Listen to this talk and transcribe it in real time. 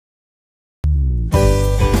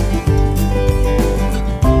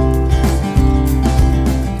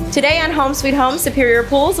Today on Home Sweet Home Superior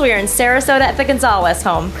Pools, we are in Sarasota at the Gonzalez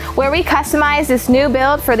home, where we customize this new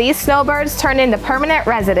build for these snowbirds turned into permanent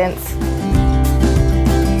residents.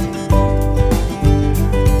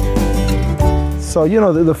 So, you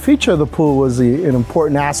know, the feature of the pool was an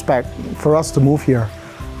important aspect for us to move here.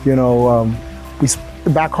 You know,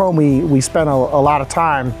 back home we spent a lot of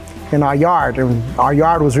time in our yard, and our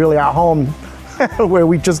yard was really our home, where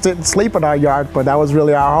we just didn't sleep in our yard, but that was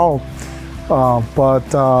really our home.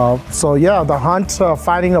 So yeah, the hunt,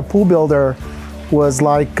 finding a pool builder was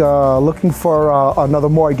like looking for another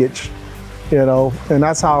mortgage, you know, and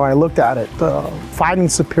that's how I looked at it. Finding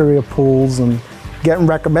Superior Pools and getting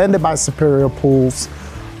recommended by Superior Pools.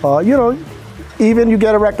 You know, even you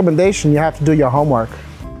get a recommendation, you have to do your homework.